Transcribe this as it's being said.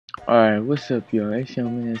Alright, what's up, y'all? It's your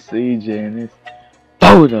man CJ, and it's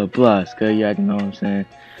Bold Up Blast, cause y'all know what I'm saying.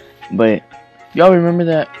 But y'all remember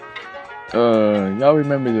that? Y'all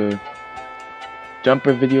remember the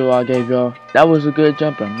jumper video I gave y'all? That was a good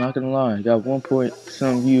jumper. I'm not gonna lie. I got 1 point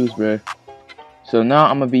some views, bruh. So now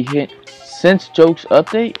I'm gonna be hit since Joke's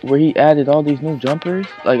update, where he added all these new jumpers,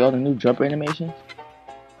 like all the new jumper animations.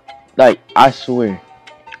 Like, I swear,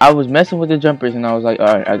 I was messing with the jumpers, and I was like,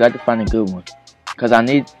 alright, I got to find a good one, cause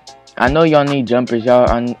I know y'all need jumpers, y'all.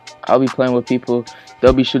 I'll be playing with people.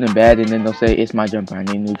 They'll be shooting bad, and then they'll say, it's my jumper. I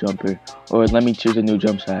need a new jumper. Or let me choose a new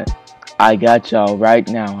jump shot. I got y'all right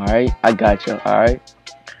now, alright? I got y'all, alright?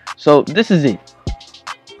 So, this is it.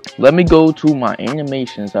 Let me go to my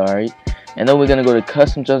animations, alright? And then we're going to go to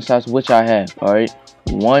custom jump shots, which I have, alright?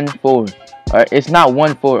 1-4. Alright, it's not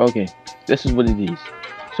 1-4. Okay, this is what it is.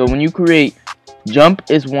 So, when you create, jump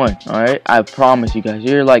is 1, alright? I promise you guys.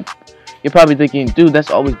 You're probably thinking, dude,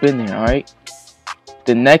 that's always been there, alright?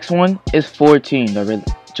 The next one is 14.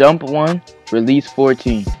 Jump 1, release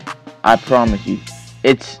 14. I promise you.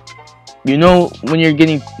 It's, you know, when you're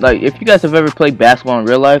getting, like, if you guys have ever played basketball in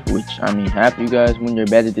real life, which, I mean, half of you guys, when you're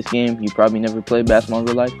bad at this game, you probably never played basketball in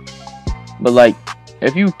real life. But, like,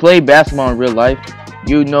 if you play basketball in real life,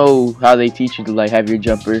 you know how they teach you to, like, have your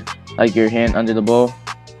jumper, like, your hand under the ball.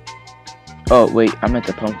 Oh, wait, I meant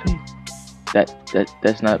the pump fake.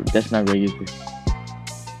 That's not regular.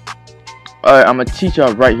 Alright, I'm gonna teach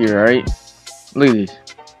y'all right here, alright? Look at this.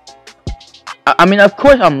 I mean, of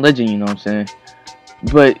course I'm legend, you know what I'm saying?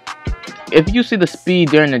 But if you see the speed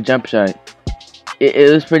during the jump shot, it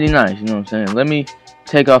is pretty nice, you know what I'm saying? Let me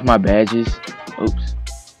take off my badges. Oops.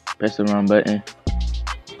 Press the wrong button.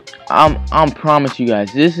 I'm promise you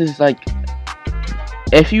guys, this is like,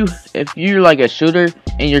 if you're like a shooter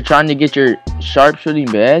and you're trying to get your sharp shooting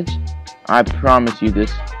badge, I promise you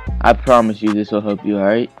this. I promise you this will help you,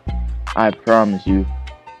 alright? I promise you.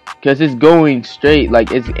 Because it's going straight,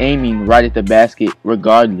 like it's aiming right at the basket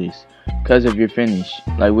regardless. Because of your finish.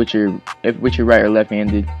 Like with your right or left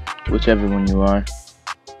handed, whichever one you are.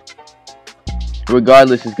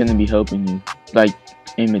 Regardless, it's gonna be helping you. Like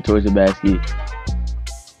aiming towards the basket.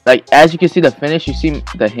 Like as you can see the finish, you see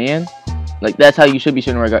the hand? Like that's how you should be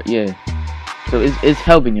shooting yeah. So it's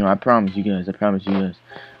helping you, I promise you guys. I promise you guys.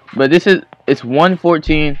 But it's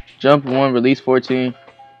 1-14, jump 1, release 14.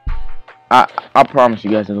 I promise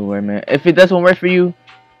you guys it'll work, man. If it doesn't work for you,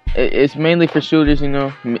 it's mainly for shooters, you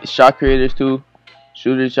know, shot creators too.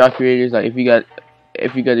 Shooters, shot creators. Like if you got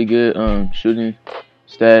a good shooting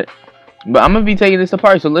stat. But I'm gonna be taking this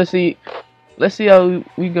apart, so let's see how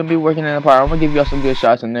we gonna be working it apart. I'm gonna give y'all some good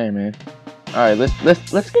shots in there, man. All right, let's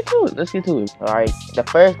get to it. Let's get to it. All right, the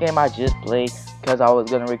first game I just played, because I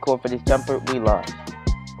was gonna record for this jumper, we lost.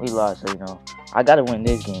 We lost, so you know, I gotta win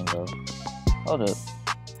this game, bro. Hold up.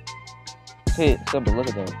 See, simple, look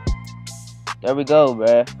at that. There we go,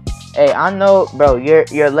 bro. Hey, I know, bro,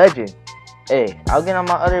 you're a legend. Hey, I'll get on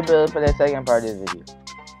my other build for that second part of this video.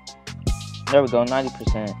 There we go,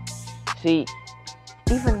 90%. See,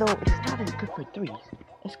 even though it's not as good for 3s,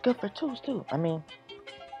 it's good for 2s too. I mean,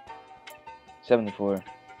 74.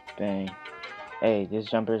 Bang. Hey, this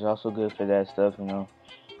jumper is also good for that stuff, you know.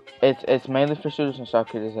 It's mainly for shooters and shot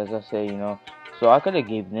creators, as I say, you know. So I could have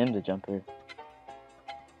gave them the jumper.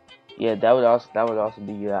 Yeah, that would also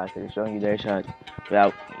be you. I could have shown you their shots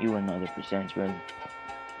without you another percentage, really.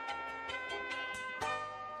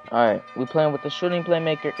 All right, we playing with the shooting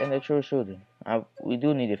playmaker and the true shooter. We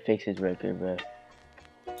do need to fix his record, bro.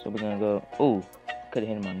 So we're gonna go. Ooh, could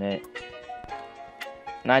have hit him on that.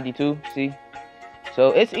 92. See.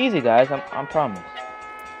 So it's easy, guys. I promise.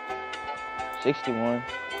 61.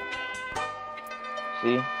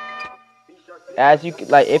 See, as you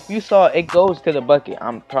like, if you saw it goes to the bucket.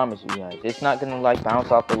 I promise you guys, it's not gonna like bounce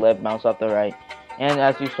off the left, bounce off the right. And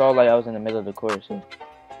as you saw, like I was in the middle of the court. So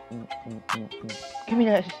give me that. Give me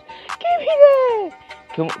that.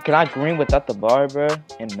 Can I green without the bar, bro?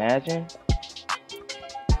 Imagine.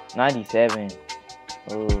 97.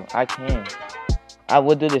 Oh, I can. I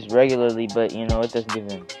would do this regularly, but you know it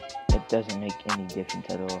doesn't make any difference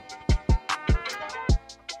at all.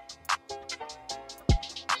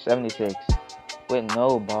 76 with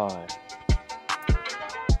no bar.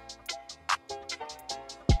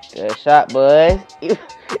 Good shot, boys.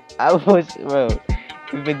 I was, bro,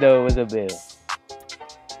 even though it was a bill.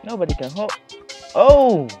 Nobody can hold.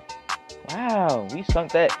 Oh, wow, we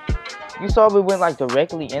sunk that. You saw we went like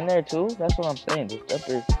directly in there too. That's what I'm saying. This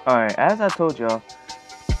jumper. All right, as I told y'all,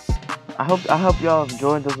 I hope y'all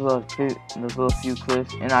enjoyed those little few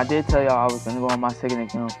clips. And I did tell y'all I was gonna go on my second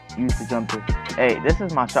account, use the jumper. Hey, this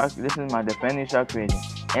is my defending shot creator.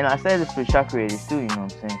 And I said this for shot creators too, you know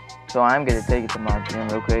what I'm saying? So I'm gonna take it to my gym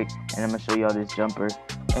real quick, and I'm gonna show y'all this jumper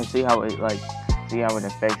and see how it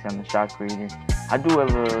affects on the shot creator. I do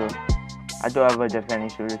have a defending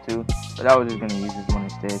shooter too, but I was just gonna use this one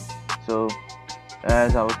instead. So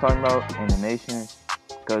as I was talking about animations,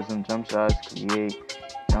 because some jump shots create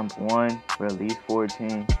jump 1, release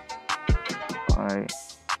 14. Alright,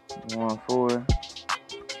 1-4.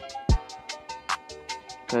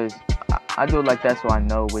 Because I do it like that so I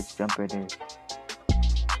know which jumper it is.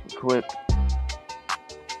 Equip.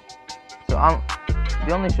 So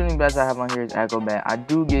the only shooting badge I have on here is acrobat. I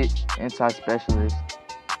do get inside specialist,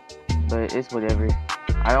 but it's whatever.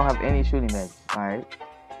 I don't have any shooting badges. Alright,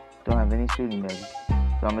 don't have any shooting badges.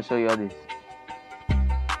 So I'm gonna show y'all this.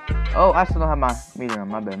 Oh, I still don't have my meter on.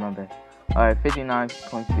 My bad. Alright,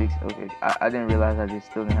 59.6. Okay, I didn't realize I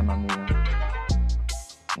still didn't have my meter on.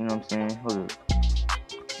 You know what I'm saying? Hold up.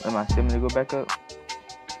 Let my stamina go back up.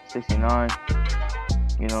 69.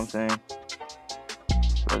 You know what I'm saying?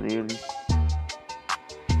 So there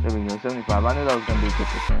we go. 75. I knew that was gonna be a good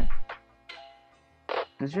percent.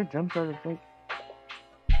 Does your jump shot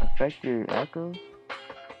affect your echoes?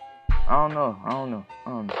 I don't know.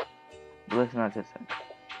 But let's not test that.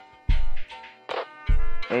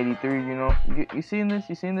 83, you know, you seeing this?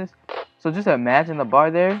 So just imagine the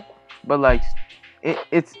bar there, but like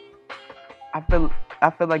it's. I feel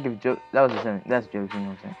like if Joe, that's jokes, you know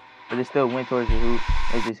what I'm saying? But it still went towards the hoop.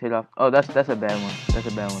 It just hit off. Oh, that's a bad one.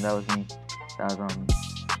 That was me. That was on me.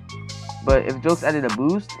 But if jokes added a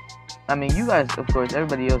boost, I mean, you guys, of course,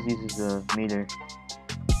 everybody else uses the meter.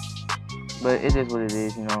 But it is what it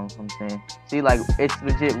is, you know what I'm saying? See, like, it's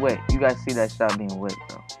legit wet. You guys see that shot being wet,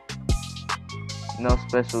 bro. No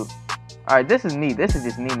special. Alright, this is me. This is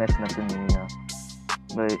just me messing up the meter, y'all.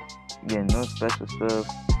 But, yeah, no special stuff.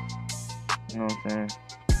 You know what I'm saying?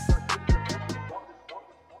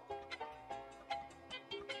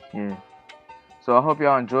 Yeah. So I hope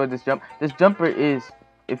y'all enjoyed this jump. This jumper is,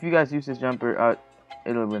 if you guys use this jumper,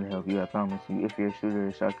 it'll really help you, I promise you. If you're a shooter or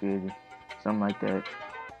a shot creator, something like that.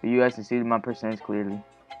 But you guys can see my percentage clearly.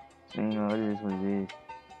 So, you know, it is what it is.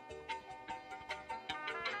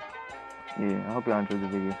 Yeah, I hope y'all enjoyed the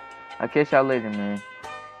video. I'll catch y'all later, man.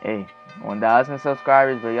 Hey, 1,000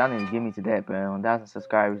 subscribers, but y'all need to get me to that, bro. 1,000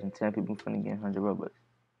 subscribers and 10 people finna get 100 Robux.